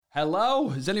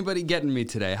Hello? Is anybody getting me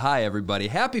today? Hi, everybody.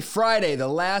 Happy Friday, the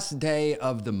last day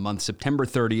of the month, September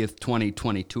 30th,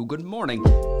 2022. Good morning.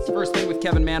 It's the First Thing with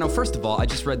Kevin Mano. First of all, I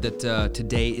just read that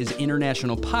today is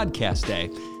International Podcast Day.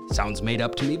 Sounds made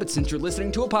up to me, but since you're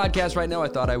listening to a podcast right now, I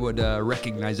thought I would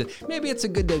recognize it. Maybe it's a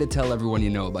good day to tell everyone you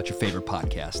know about your favorite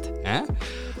podcast.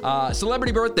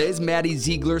 Celebrity birthdays. Maddie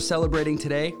Ziegler celebrating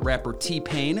today. Rapper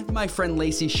T-Pain. My friend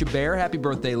Lacey Chabert. Happy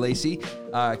birthday, Lacey.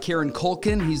 Kieran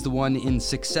Culkin. He's the one in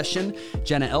Succession.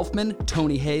 Jenna Elfman.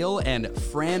 Tony Hale. And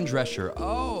Fran Drescher.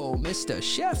 Oh, Mr.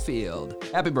 Sheffield.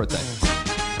 Happy birthday.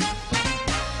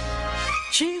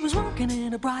 She was working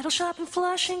in a bridal shop in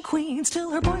Flushing, Queens,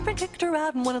 till her boyfriend kicked her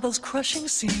out in one of those crushing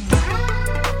scenes.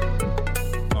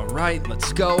 All right,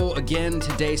 let's go again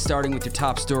today, starting with your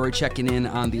top story, checking in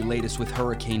on the latest with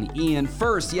Hurricane Ian.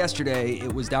 First, yesterday,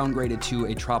 it was downgraded to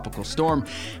a tropical storm,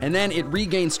 and then it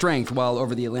regained strength while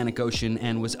over the Atlantic Ocean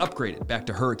and was upgraded back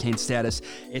to hurricane status.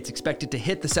 It's expected to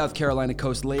hit the South Carolina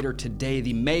coast later today.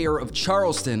 The mayor of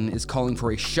Charleston is calling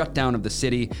for a shutdown of the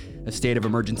city. A state of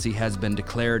emergency has been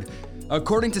declared.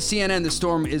 According to CNN, the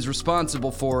storm is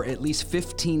responsible for at least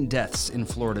 15 deaths in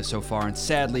Florida so far, and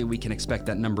sadly, we can expect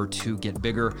that number to get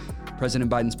bigger. President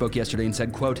Biden spoke yesterday and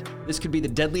said, quote, "This could be the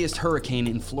deadliest hurricane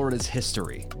in Florida's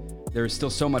history." There is still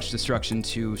so much destruction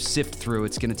to sift through.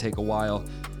 It's going to take a while.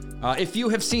 If you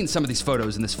have seen some of these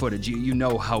photos and this footage, you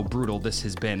know how brutal this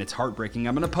has been. It's heartbreaking.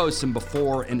 I'm going to post some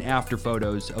before and after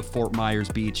photos of Fort Myers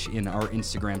Beach in our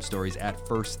Instagram stories at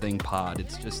First Thing Pod.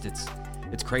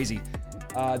 It's crazy.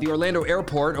 The Orlando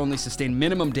airport only sustained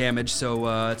minimum damage,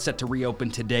 so it's set to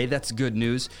reopen today. That's good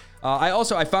news.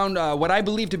 I found what I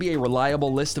believe to be a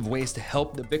reliable list of ways to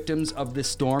help the victims of this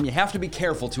storm. You have to be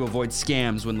careful to avoid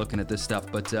scams when looking at this stuff,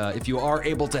 but if you are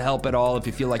able to help at all, if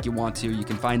you feel like you want to, you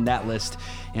can find that list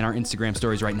in our Instagram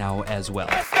stories right now as well.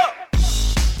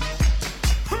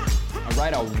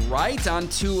 All right, on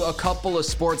to a couple of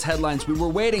sports headlines. We were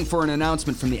waiting for an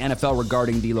announcement from the NFL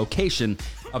regarding the location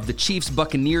of the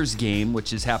Chiefs-Buccaneers game,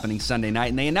 which is happening Sunday night,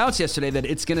 and they announced yesterday that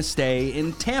it's going to stay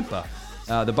in Tampa.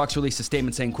 The Bucs released a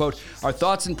statement saying, quote, "Our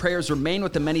thoughts and prayers remain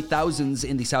with the many thousands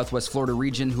in the Southwest Florida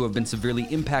region who have been severely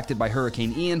impacted by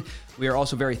Hurricane Ian. We are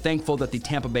also very thankful that the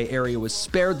Tampa Bay area was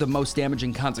spared the most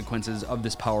damaging consequences of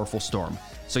this powerful storm."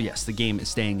 So yes, the game is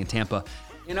staying in Tampa.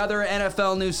 In other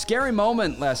NFL news, scary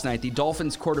moment last night. The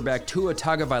Dolphins quarterback Tua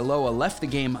Tagovailoa left the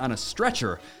game on a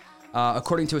stretcher.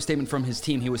 According to a statement from his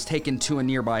team, he was taken to a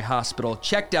nearby hospital,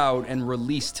 checked out, and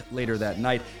released later that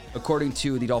night. According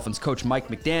to the Dolphins coach Mike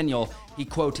McDaniel, he,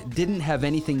 quote, "didn't have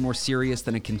anything more serious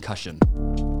than a concussion."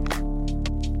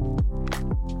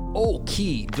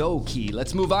 Okie dokie.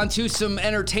 Let's move on to some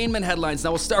entertainment headlines.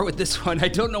 Now we'll start with this one. I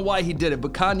don't know why he did it,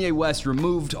 but Kanye West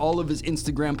removed all of his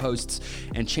Instagram posts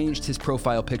and changed his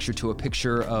profile picture to a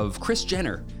picture of Kris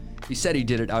Jenner. He said he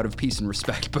did it out of peace and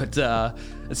respect, but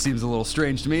it seems a little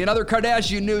strange to me. In other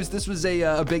Kardashian news, this was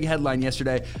a big headline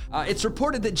yesterday. It's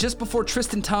reported that just before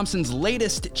Tristan Thompson's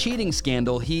latest cheating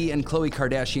scandal, he and Khloe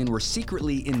Kardashian were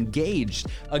secretly engaged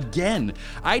again.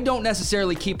 I don't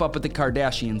necessarily keep up with the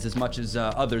Kardashians as much as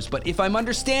others, but if I'm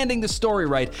understanding the story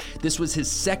right, this was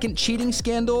his second cheating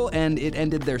scandal, and it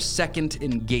ended their second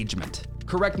engagement.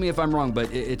 Correct me if I'm wrong,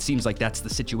 but it seems like that's the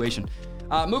situation.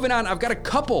 Moving on, I've got a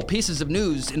couple pieces of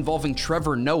news involving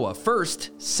Trevor Noah. First,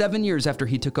 7 years after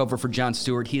he took over for Jon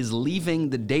Stewart, he is leaving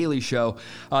The Daily Show.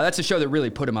 That's a show that really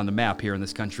put him on the map here in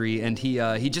this country, and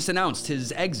he just announced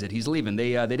his exit. He's leaving.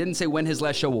 They didn't say when his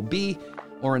last show will be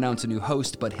or announce a new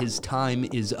host, but his time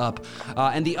is up.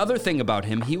 And the other thing about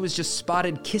him, he was just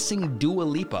spotted kissing Dua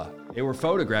Lipa. They were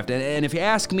photographed, and if you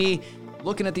ask me,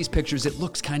 looking at these pictures, it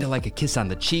looks kind of like a kiss on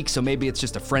the cheek, so maybe it's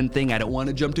just a friend thing. I don't want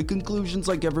to jump to conclusions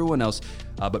like everyone else,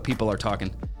 but people are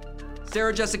talking.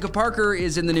 Sarah Jessica Parker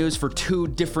is in the news for two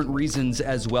different reasons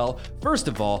as well. First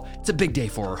of all, it's a big day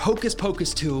for her. Hocus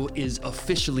Pocus 2 is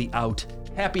officially out.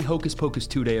 Happy Hocus Pocus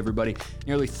 2 Day, everybody.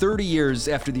 Nearly 30 years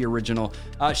after the original.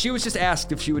 She was just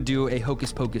asked if she would do a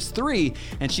Hocus Pocus 3,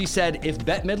 and she said if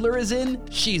Bette Midler is in,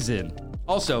 she's in.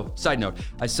 Also, side note,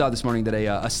 I saw this morning that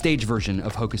a stage version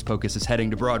of Hocus Pocus is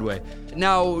heading to Broadway.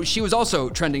 Now, she was also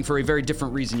trending for a very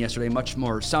different reason yesterday, much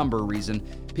more somber reason.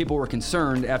 People were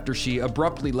concerned after she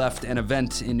abruptly left an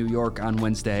event in New York on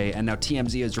Wednesday, and now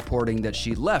TMZ is reporting that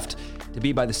she left to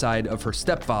be by the side of her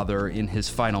stepfather in his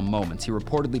final moments. He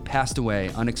reportedly passed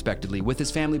away unexpectedly with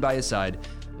his family by his side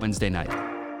Wednesday night.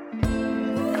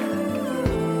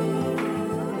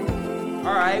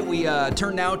 All right, we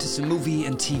turn now to some movie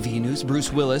and TV news.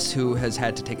 Bruce Willis, who has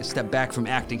had to take a step back from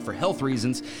acting for health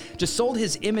reasons, just sold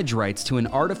his image rights to an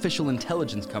artificial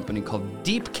intelligence company called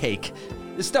Deepcake.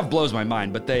 This stuff blows my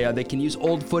mind, but they can use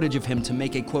old footage of him to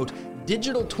make a, quote,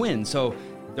 digital twin. So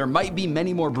There might be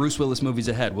many more Bruce Willis movies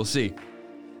ahead. We'll see.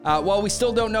 While we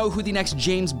still don't know who the next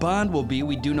James Bond will be,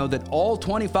 we do know that all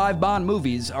 25 Bond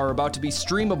movies are about to be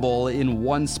streamable in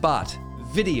one spot.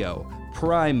 Video.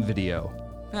 Prime Video.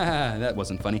 That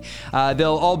wasn't funny.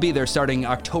 They'll all be there starting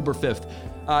October 5th.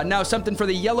 Now, something for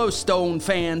the Yellowstone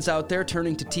fans out there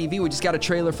turning to TV. We just got a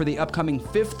trailer for the upcoming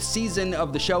 5th season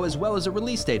of the show, as well as a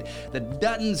release date. The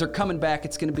Duttons are coming back.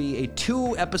 It's going to be a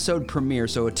 2-episode premiere,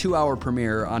 so a 2-hour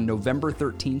premiere on November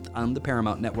 13th on the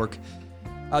Paramount Network.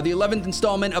 The 11th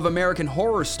installment of American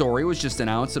Horror Story was just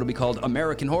announced. It'll be called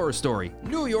American Horror Story,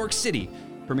 New York City.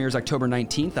 Premieres October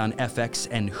 19th on FX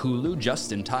and Hulu,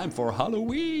 just in time for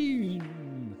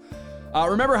Halloween.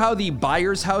 Remember how the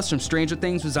buyer's house from Stranger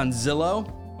Things was on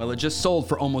Zillow? Well, it just sold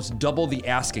for almost double the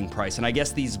asking price. And I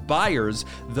guess these buyers,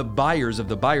 the buyers of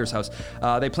the buyer's house,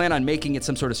 they plan on making it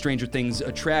some sort of Stranger Things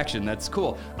attraction. That's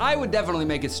cool. I would definitely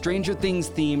make it Stranger Things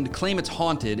themed, claim it's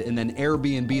haunted, and then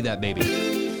Airbnb that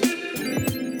baby.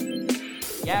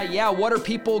 Yeah, what are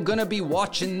people gonna be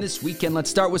watching this weekend? Let's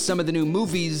start with some of the new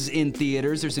movies in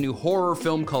theaters. There's a new horror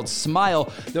film called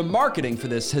Smile. The marketing for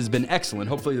this has been excellent.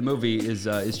 Hopefully the movie is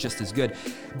just as good.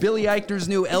 Billy Eichner's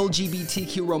new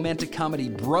LGBTQ romantic comedy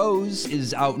Bros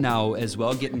is out now as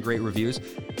well, getting great reviews.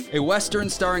 A Western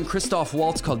starring Christoph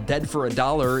Waltz called Dead for a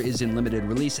Dollar is in limited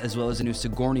release, as well as a new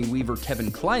Sigourney Weaver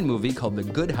Kevin Kline movie called The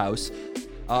Good House.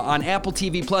 On Apple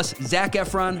TV+, Zac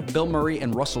Efron, Bill Murray,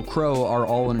 and Russell Crowe are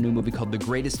all in a new movie called The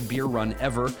Greatest Beer Run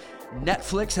Ever.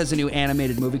 Netflix has a new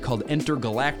animated movie called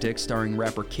Intergalactic, starring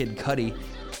rapper Kid Cudi.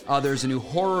 There's a new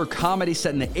horror comedy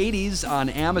set in the 80s on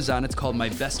Amazon. It's called My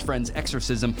Best Friend's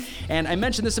Exorcism. And I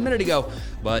mentioned this a minute ago,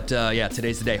 but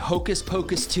today's the day. Hocus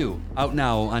Pocus 2, out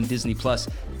now on Disney+.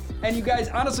 And you guys,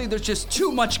 honestly, there's just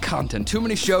too much content, too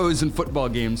many shows and football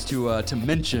games to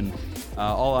mention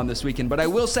all on this weekend. But I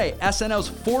will say, SNL's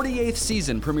 48th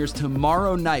season premieres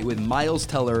tomorrow night with Miles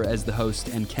Teller as the host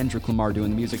and Kendrick Lamar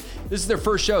doing the music. This is their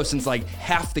first show since like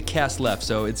half the cast left,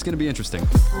 so it's going to be interesting.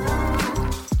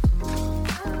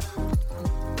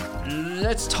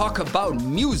 Let's talk about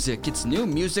music. It's New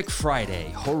Music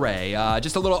Friday. Hooray.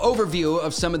 Just a little overview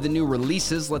of some of the new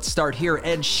releases. Let's start here.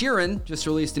 Ed Sheeran just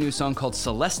released a new song called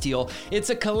Celestial. It's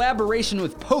a collaboration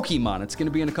with Pokemon. It's going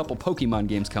to be in a couple Pokemon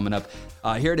games coming up.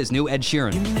 Here it is, new Ed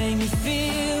Sheeran. You make me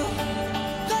feel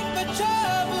like my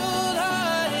troubled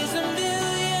heart is a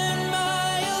million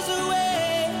miles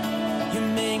away. You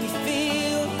make me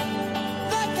feel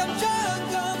like I'm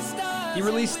drunk on stars. He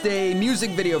released a music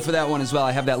video for that one as well.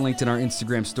 I have that linked in our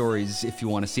Instagram stories if you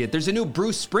want to see it. There's a new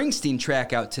Bruce Springsteen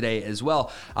track out today as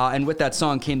well. And with that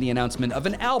song came the announcement of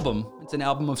an album. It's an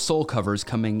album of soul covers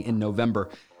coming in November.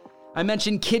 I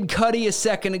mentioned Kid Cudi a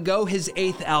second ago. His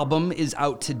 8th album is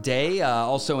out today.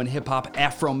 Also in hip-hop,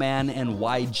 Afroman and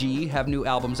YG have new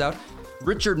albums out.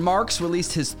 Richard Marx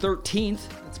released his 13th.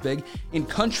 That's big. In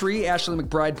country, Ashley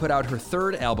McBryde put out her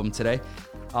 3rd album today.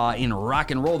 In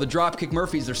rock and roll, the Dropkick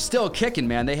Murphys are still kicking,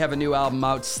 man. They have a new album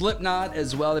out. Slipknot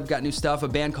as well. They've got new stuff. A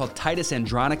band called Titus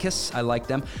Andronicus. I like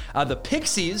them. The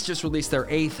Pixies just released their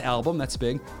 8th album. That's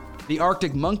big. The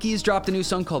Arctic Monkeys dropped a new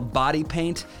song called Body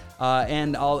Paint.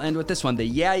 And I'll end with this one. The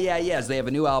Yeah Yeah Yeahs. They have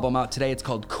a new album out today. It's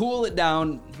called Cool It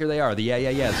Down. Here they are, the Yeah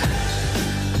Yeah Yeahs.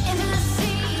 Into the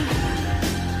sea,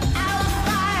 out of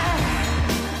fire,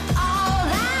 all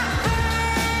that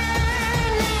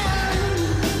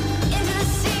burning. Into the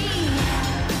sea,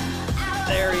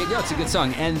 There you go. It's a good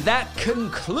song. And that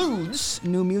concludes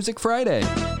New Music Friday.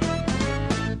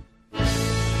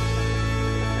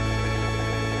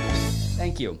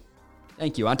 Thank you.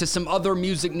 Thank you. On to some other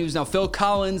music news now. Phil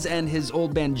Collins and his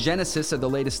old band Genesis are the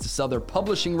latest to sell their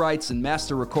publishing rights and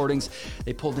master recordings.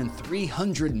 They pulled in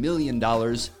 $300 million.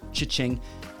 Cha-ching.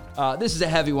 This is a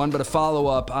heavy one, but a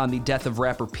follow-up on the death of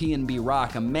rapper PNB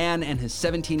Rock. A man and his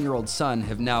 17-year-old son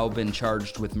have now been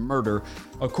charged with murder.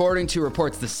 According to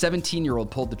reports, the 17-year-old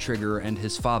pulled the trigger and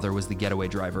his father was the getaway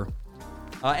driver.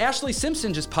 Ashlee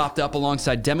Simpson just popped up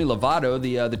alongside Demi Lovato.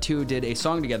 The two did a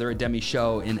song together at Demi's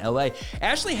show in LA.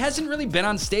 Ashlee hasn't really been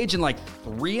on stage in like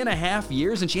 3.5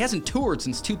 years, and she hasn't toured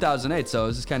since 2008, so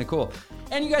this is kind of cool.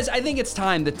 And you guys, I think it's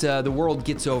time that the world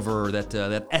gets over that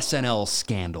SNL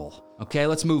scandal. Okay,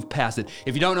 let's move past it.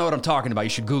 If you don't know what I'm talking about, you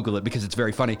should Google it because it's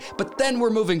very funny. But then we're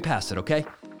moving past it, okay?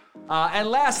 And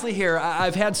lastly here,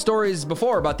 I've had stories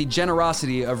before about the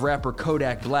generosity of rapper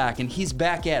Kodak Black, and he's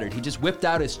back at it. He just whipped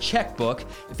out his checkbook,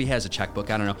 if he has a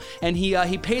checkbook, I don't know, and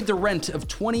he paid the rent of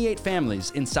 28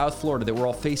 families in South Florida that were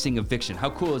all facing eviction.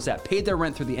 How cool is that? Paid their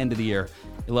rent through the end of the year.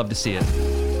 You'll love to see it.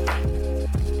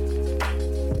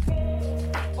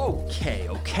 Okay.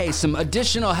 Okay, some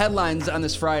additional headlines on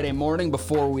this Friday morning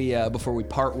before we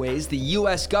part ways. The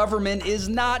U.S. government is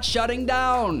not shutting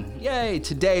down. Yay!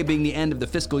 Today, being the end of the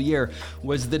fiscal year,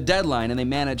 was the deadline, and they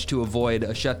managed to avoid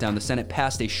a shutdown. The Senate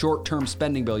passed a short-term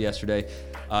spending bill yesterday.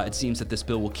 It seems that this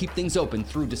bill will keep things open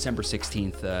through December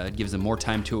 16th. It gives them more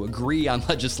time to agree on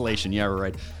legislation. Yeah,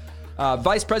 right.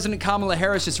 Vice President Kamala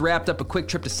Harris just wrapped up a quick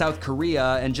trip to South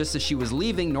Korea, and just as she was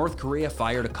leaving, North Korea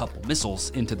fired a couple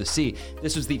missiles into the sea.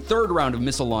 This was the third round of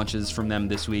missile launches from them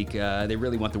this week. They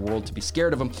really want the world to be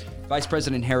scared of them. Vice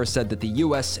President Harris said that the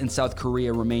U.S. and South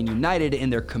Korea remain united in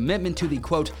their commitment to the,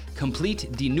 quote, complete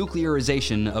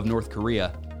denuclearization of North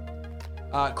Korea.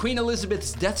 Queen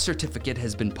Elizabeth's death certificate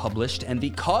has been published, and the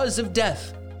cause of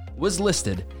death was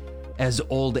listed as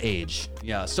old age.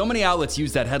 Yeah, so many outlets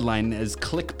used that headline as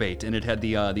clickbait, and it had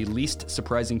the least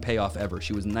surprising payoff ever.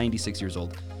 She was 96 years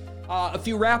old. A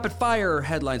few rapid-fire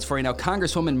headlines for you now.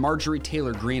 Congresswoman Marjorie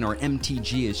Taylor Greene, or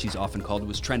MTG as she's often called,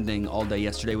 was trending all day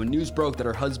yesterday when news broke that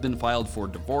her husband filed for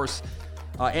divorce.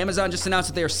 Amazon just announced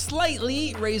that they are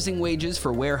slightly raising wages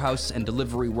for warehouse and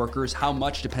delivery workers. How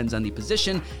much depends on the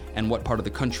position and what part of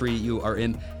the country you are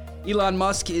in. Elon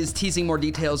Musk is teasing more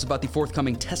details about the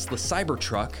forthcoming Tesla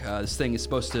Cybertruck. This thing is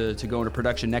supposed to go into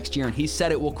production next year, and he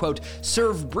said it will, quote,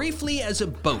 serve briefly as a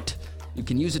boat. You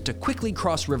can use it to quickly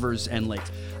cross rivers and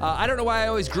lakes. I don't know why I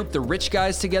always group the rich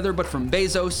guys together, but from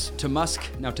Bezos to Musk,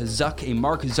 now to Zuck, a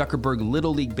Mark Zuckerberg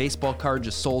Little League baseball card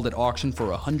just sold at auction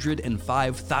for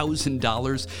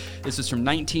 $105,000. This is from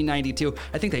 1992.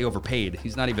 I think they overpaid.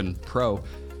 He's not even pro.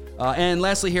 And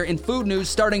lastly here, in food news,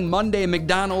 starting Monday,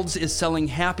 McDonald's is selling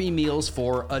Happy Meals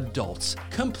for adults,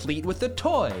 complete with a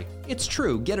toy. It's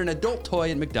true, get an adult toy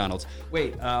at McDonald's.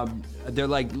 Wait, they're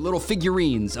like little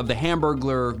figurines of the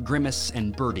Hamburglar, Grimace,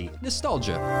 and Birdie.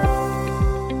 Nostalgia.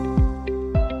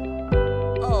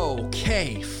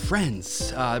 Okay,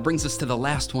 friends, it brings us to the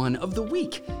last one of the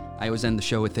week. I always end the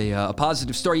show with a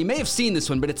positive story. You may have seen this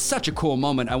one, but it's such a cool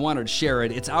moment. I wanted to share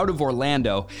it. It's out of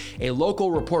Orlando. A local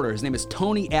reporter, his name is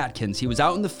Tony Atkins. He was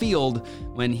out in the field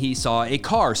when he saw a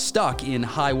car stuck in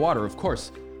high water. Of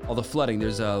course, all the flooding,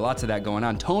 there's lots of that going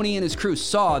on. Tony and his crew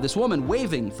saw this woman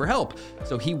waving for help,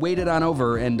 so he waded on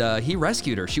over and he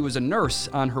rescued her. She was a nurse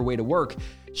on her way to work.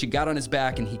 She got on his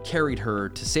back and he carried her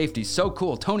to safety. So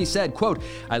cool. Tony said, quote,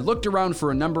 I looked around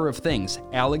for a number of things,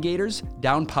 alligators,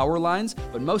 down power lines,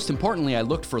 but most importantly, I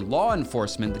looked for law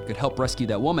enforcement that could help rescue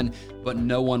that woman, but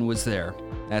no one was there.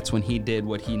 That's when he did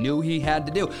what he knew he had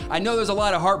to do. I know there's a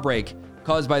lot of heartbreak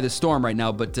caused by the storm right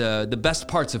now, but the best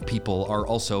parts of people are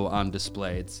also on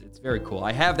display. It's very cool.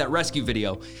 I have that rescue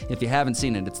video. If you haven't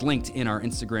seen it, it's linked in our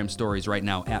Instagram stories right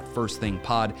now at First Thing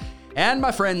Pod. And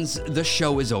my friends, the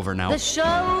show is over now. The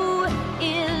show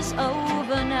is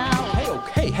over now.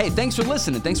 Hey, thanks for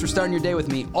listening. Thanks for starting your day with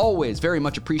me. Always very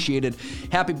much appreciated.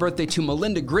 Happy birthday to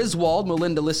Melinda Griswold.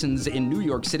 Melinda listens in New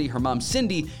York City. Her mom,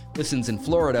 Cindy, listens in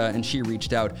Florida, and she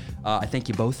reached out. I thank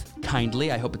you both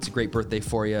kindly. I hope it's a great birthday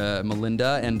for you,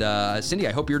 Melinda. And Cindy,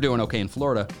 I hope you're doing okay in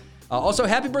Florida. Also,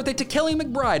 happy birthday to Kelly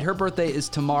McBride. Her birthday is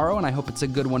tomorrow, and I hope it's a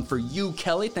good one for you,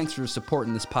 Kelly. Thanks for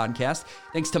supporting this podcast.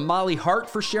 Thanks to Molly Hart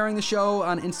for sharing the show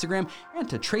on Instagram, and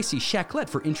to Tracy Shacklett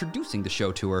for introducing the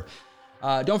show to her.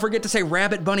 Don't forget to say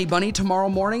Rabbit Bunny Bunny tomorrow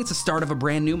morning. It's the start of a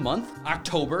brand new month.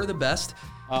 October, the best.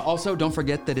 Also, don't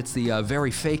forget that it's the very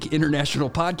fake International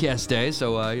Podcast Day,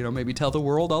 so, maybe tell the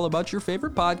world all about your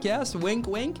favorite podcast. Wink,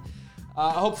 wink.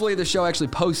 Hopefully the show actually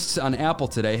posts on Apple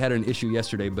today. Had an issue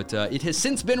yesterday, but it has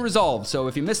since been resolved. So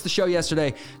if you missed the show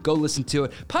yesterday, go listen to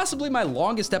it. Possibly my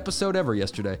longest episode ever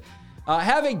yesterday.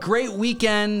 Have a great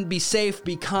weekend. Be safe,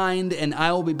 be kind, and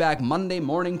I will be back Monday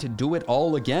morning to do it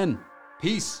all again.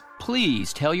 Peace.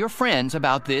 Please tell your friends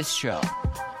about this show.